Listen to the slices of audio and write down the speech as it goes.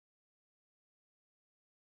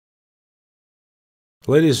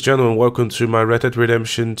Ladies and gentlemen, welcome to my Red Dead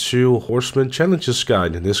Redemption 2 Horseman Challenges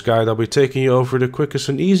guide. In this guide I'll be taking you over the quickest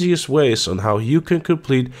and easiest ways on how you can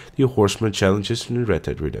complete the Horseman Challenges in Red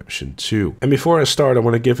Dead Redemption 2. And before I start, I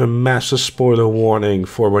want to give a massive spoiler warning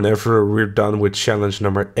for whenever we're done with challenge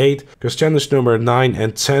number 8, because challenge number 9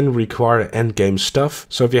 and 10 require endgame stuff.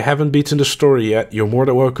 So if you haven't beaten the story yet, you're more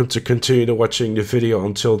than welcome to continue watching the video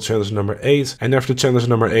until challenge number 8. And after challenge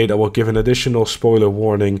number 8 I will give an additional spoiler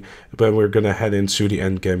warning when we're gonna head into the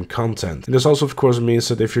endgame content. And this also of course means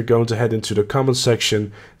that if you're going to head into the comment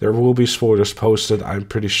section, there will be spoilers posted. I'm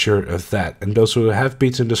pretty sure of that. And those who have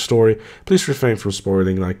beaten the story, please refrain from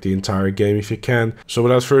spoiling like the entire game if you can. So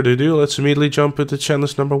without further ado, let's immediately jump into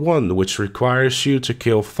challenge number 1, which requires you to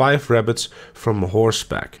kill 5 rabbits from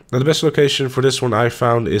Horseback. Now the best location for this one I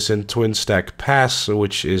found is in Twin Stack Pass,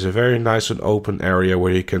 which is a very nice and open area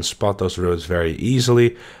where you can spot those roads very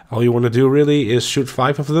easily. All you want to do really is shoot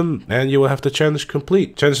 5 of them and you will have the challenge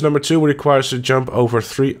complete. Challenge number 2 requires you to jump over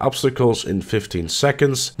 3 obstacles in 15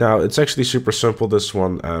 seconds. Now it's actually super simple, this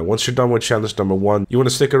one. Once you're done with challenge number 1, you want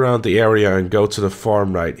to stick around the area and go to the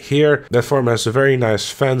farm right here. That farm has a very nice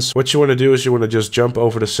fence. What you want to do is you want to just jump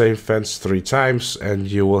over the same fence 3 times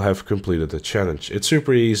and you will have completed the challenge. It's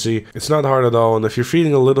super easy. It's not hard at all, and if you're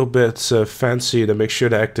feeling a little bit fancy, then make sure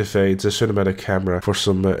to activate the cinematic camera for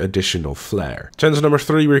some additional flair. Challenge number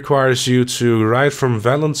 3 requires you to ride from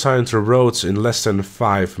Valentine to Rhodes in less than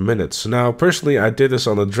 5 minutes. Now personally I did this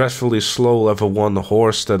on a dreadfully slow level 1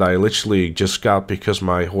 horse that I literally just got because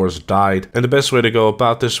my horse died. And the best way to go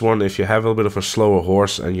about this one, if you have a bit of a slower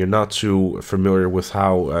horse and you're not too familiar with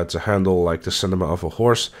how to handle like the cinema of a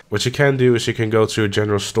horse, what you can do is you can go to a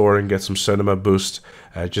general store and get some cinema boost.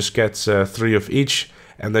 Just get 3 of each.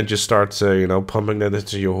 And then just start, pumping that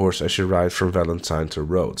into your horse as you ride from Valentine to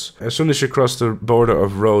Rhodes. As soon as you cross the border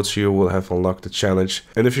of Rhodes, you will have unlocked the challenge.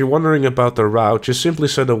 And if you're wondering about the route, just simply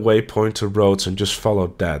set a waypoint to Rhodes and just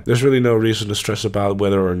follow that. There's really no reason to stress about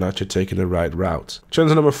whether or not you're taking the right route.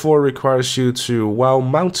 Challenge number 4 requires you to, while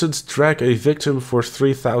mounted, drag a victim for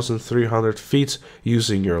 3,300 feet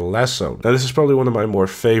using your lasso. Now this is probably one of my more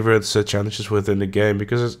favorite challenges within the game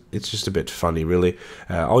because it's just a bit funny, really.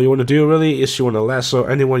 All you want to do really is you want to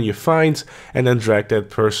lasso anyone you find and then drag that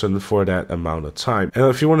person for that amount of time. And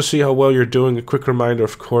if you want to see how well you're doing, a quick reminder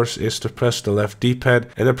of course is to press the left D-pad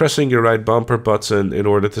and then pressing your right bumper button in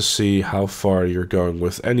order to see how far you're going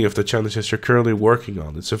with any of the challenges you're currently working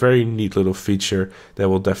on. It's a very neat little feature that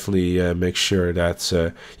will definitely make sure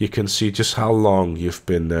that you can see just how long you've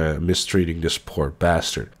been mistreating this poor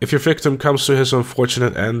bastard. If your victim comes to his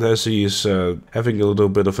unfortunate end as he's having a little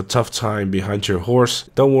bit of a tough time behind your horse,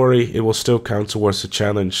 don't worry, it will still count towards the challenge.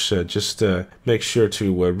 Just make sure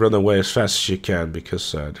to run away as fast as you can,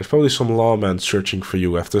 because there's probably some lawmen searching for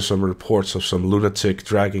you after some reports of some lunatic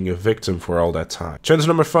dragging a victim for all that time. Challenge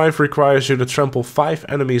number 5 requires you to trample 5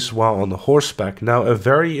 enemies while on the horseback. Now a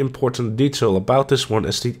very important detail about this one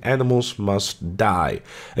is the animals must die.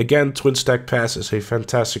 Again, Twin Stack Pass is a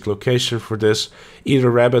fantastic location for this. Either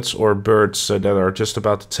rabbits or birds that are just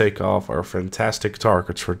about to take off are fantastic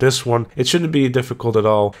targets for this one. It shouldn't be difficult at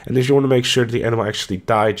all, and if you want to make sure that the animal actually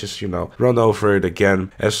die, just run over it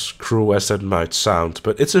again, as cruel as that might sound,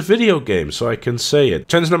 but it's a video game so I can say it.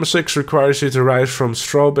 Challenge number 6 requires you to ride from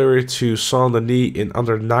Strawberry to Saint Denis in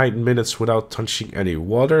under 9 minutes without touching any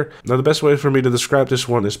water. Now the best way for me to describe this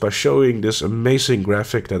one is by showing this amazing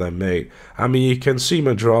graphic that I made. I mean, you can see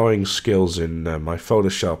my drawing skills in my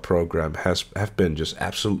Photoshop program have been just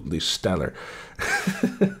absolutely stellar.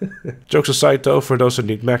 Jokes aside though, for those that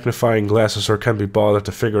need magnifying glasses or can't be bothered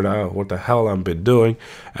to figure out what the hell I've been doing,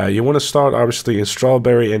 you want to start obviously in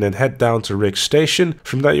Strawberry and then head down to Rick Station.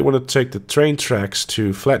 From there you want to take the train tracks to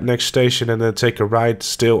Flatneck Station and then take a ride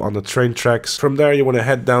still on the train tracks. From there you want to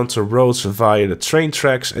head down to Rhodes via the train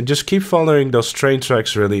tracks and just keep following those train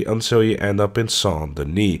tracks really until you end up in Saint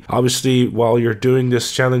Denis. Obviously while you're doing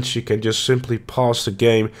this challenge you can just simply pause the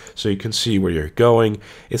game so you can see where you're going.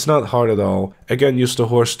 It's not hard at all. Again, use the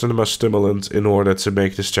horse cinema stimulant in order to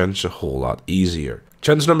make this challenge a whole lot easier.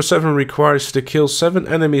 Challenge number 7 requires you to kill 7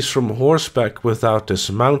 enemies from horseback without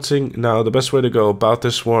dismounting. Now the best way to go about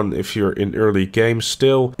this one, if you're in early game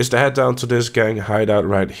still, is to head down to this gang hideout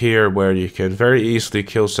right here where you can very easily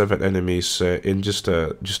kill 7 enemies in just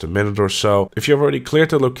a minute or so. If you've already cleared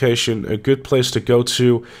the location, a good place to go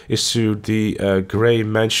to is to the Grey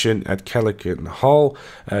Mansion at Calican Hall.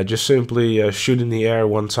 Just simply shoot in the air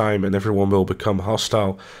one time and everyone will become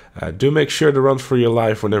hostile. Do make sure to run for your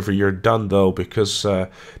life whenever you're done though, because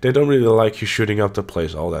they don't really like you shooting up the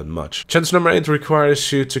place all that much. Challenge number 8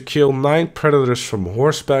 requires you to kill 9 predators from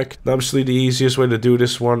horseback. Now, obviously the easiest way to do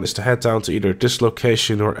this one is to head down to either this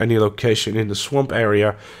location or any location in the swamp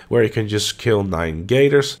area where you can just kill 9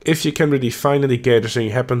 gators. If you can really find any gators and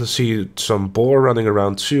you happen to see some boar running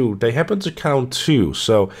around too, they happen to count too,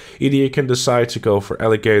 so either you can decide to go for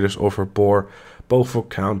alligators or for boar. Both will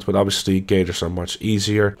count, but obviously gators are much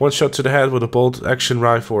easier. One shot to the head with a bolt action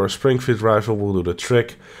rifle or a Springfield rifle will do the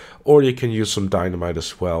trick, or you can use some dynamite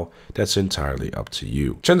as well. That's entirely up to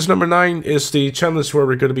you. Challenge number 9 is the challenge where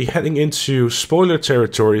we're going to be heading into spoiler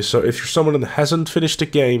territory, so if you're someone that hasn't finished the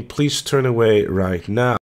game, please turn away right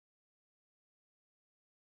now.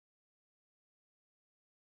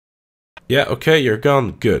 Yeah, okay, you're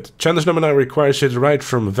gone. Good. Challenge number 9 requires you to ride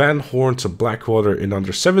from Horn to Blackwater in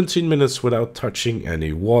under 17 minutes without touching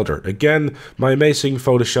any water. Again, my amazing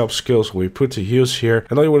Photoshop skills will be put to use here.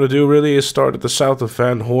 And all you want to do really is start at the south of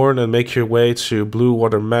Horn and make your way to Blue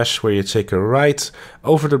Water Mesh, where you take a right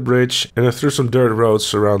over the bridge and then through some dirt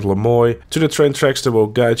roads around Lemoy to the train tracks that will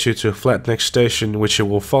guide you to Flatneck Station, which you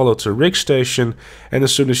will follow to Rig Station. And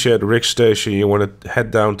as soon as you're at Rig Station, you want to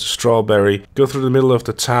head down to Strawberry, go through the middle of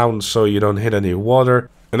the town so you don't hit any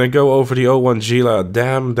water, and then go over the Owangila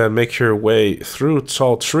Dam, then make your way through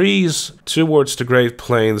tall trees towards the Great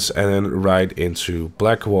Plains and then ride into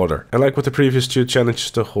Blackwater. And like with the previous 2 challenges,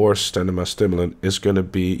 the horse Stenema Stimulant is going to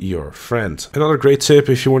be your friend. Another great tip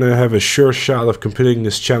if you want to have a sure shot of completing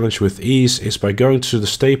this challenge with ease is by going to the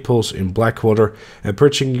Staples in Blackwater and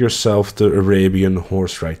purchasing yourself the Arabian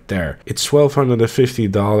horse right there. It's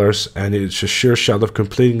 $1,250 and it's a sure shot of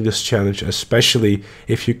completing this challenge, especially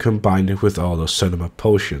if you combine it with all those cinema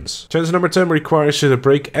potions. Challenge number 10 requires you to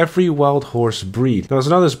break every wild horse breed. Now, it's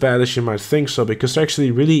not as bad as you might think so, because they're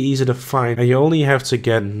actually really easy to find and you only have to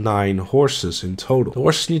get 9 horses in total. The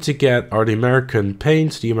horses you need to get are the American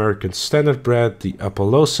Paint, the American Standard Bred, the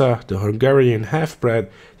Appaloosa, the Hungarian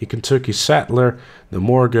Half-Bred, the Kentucky Saddler, the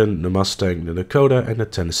Morgan, the Mustang, the Dakota, and the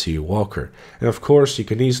Tennessee Walker. And of course, you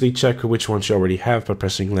can easily check which ones you already have by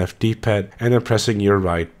pressing left D-pad and then pressing your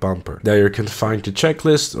right bumper. There you can find the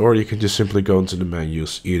checklist, or you can just simply go into the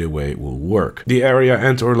menus. Either way will work. The area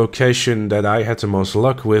and or location that I had the most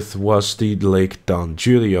luck with was the Lake Don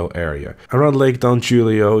Julio area. Around Lake Don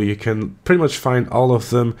Julio, you can pretty much find all of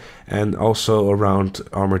them, and also around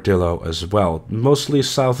Armadillo as well. Mostly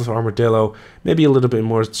south of Armadillo, maybe a little bit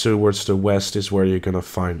more towards the west is where you're gonna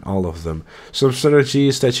find all of them. Some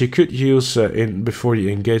strategies that you could use before you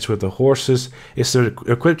engage with the horses is to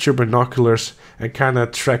equip your binoculars and kind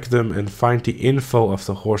of track them and find the info of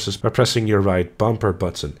the horses by pressing your right bumper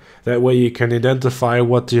button. That way you can identify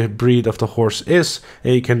what the breed of the horse is,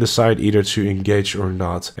 and you can decide either to engage or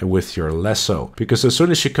not with your lasso. Because as soon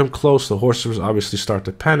as you come close, the horses obviously start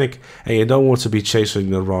to panic, and you don't want to be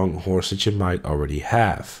chasing the wrong horse that you might already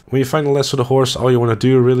have. When you find the lasso of the horse, all you want to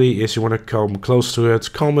do really is you want to come close to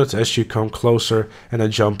it, calm it as you come closer, and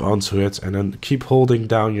then jump onto it, and then keep holding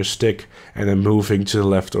down your stick and then moving to the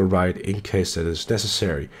left or right in case that is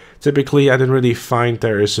necessary. Typically, I didn't really find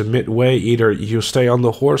there is a midway, either you stay on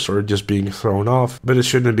the horse or just being thrown off, but it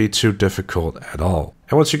shouldn't be too difficult at all.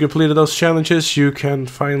 And once you completed those challenges, you can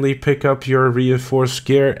finally pick up your reinforced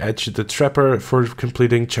gear at the Trapper for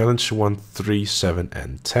completing challenge 1, 3, 7,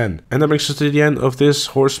 and 10. And that brings us to the end of this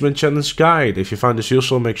Horseman challenge guide. If you found this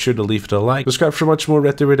useful, make sure to leave it a like. Subscribe for much more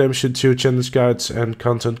Red Dead Redemption 2 challenge guides and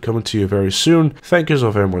content coming to you very soon. Thank you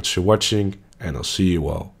so very much for watching, and I'll see you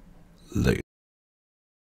all later.